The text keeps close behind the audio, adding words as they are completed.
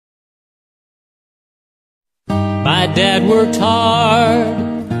My dad worked hard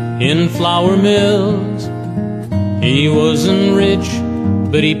in flour mills. He wasn't rich,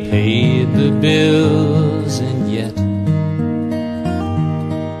 but he paid the bills. And yet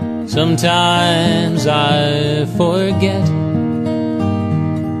sometimes I forget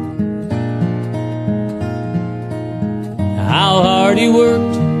how hard he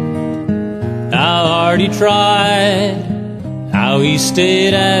worked, how hard he tried, how he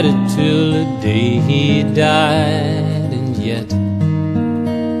stayed at it till the day he died. And yet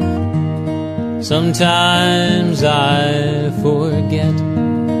sometimes I forget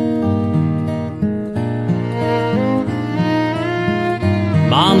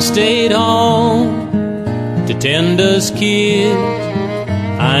Mom stayed home to tend us kids.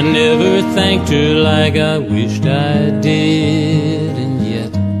 I never thanked her like I wished I did. And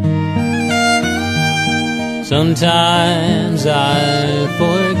yet sometimes I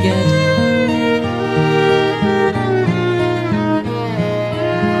forget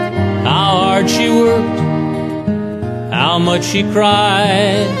how hard she worked, how much she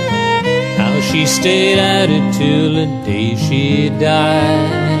cried, how she stayed at it till the day she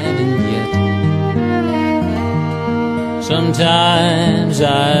died. And yet sometimes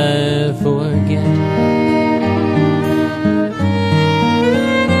I forget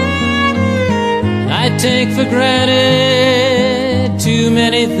I take for granted too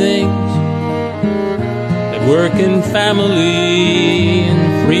many things that work and family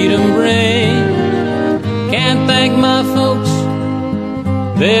and freedom bring. Can't thank my folks,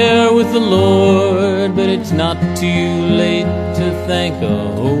 they're with the Lord, but it's not too late to thank a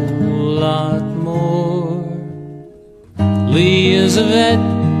whole lot more. Lee is a vet,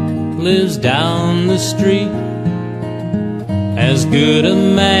 lives down the street, as good a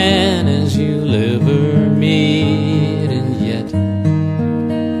man as you'll ever meet. And yet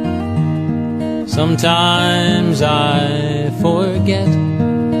sometimes I forget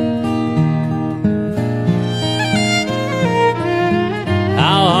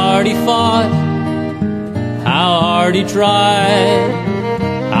how hard he fought, how hard he tried,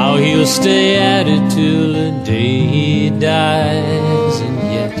 how he'll stay at it till the day he dies. And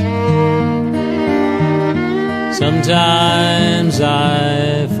yet sometimes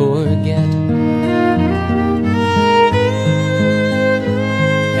I forget.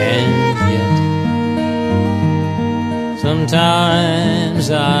 And yet sometimes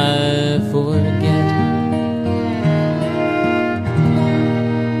I forget.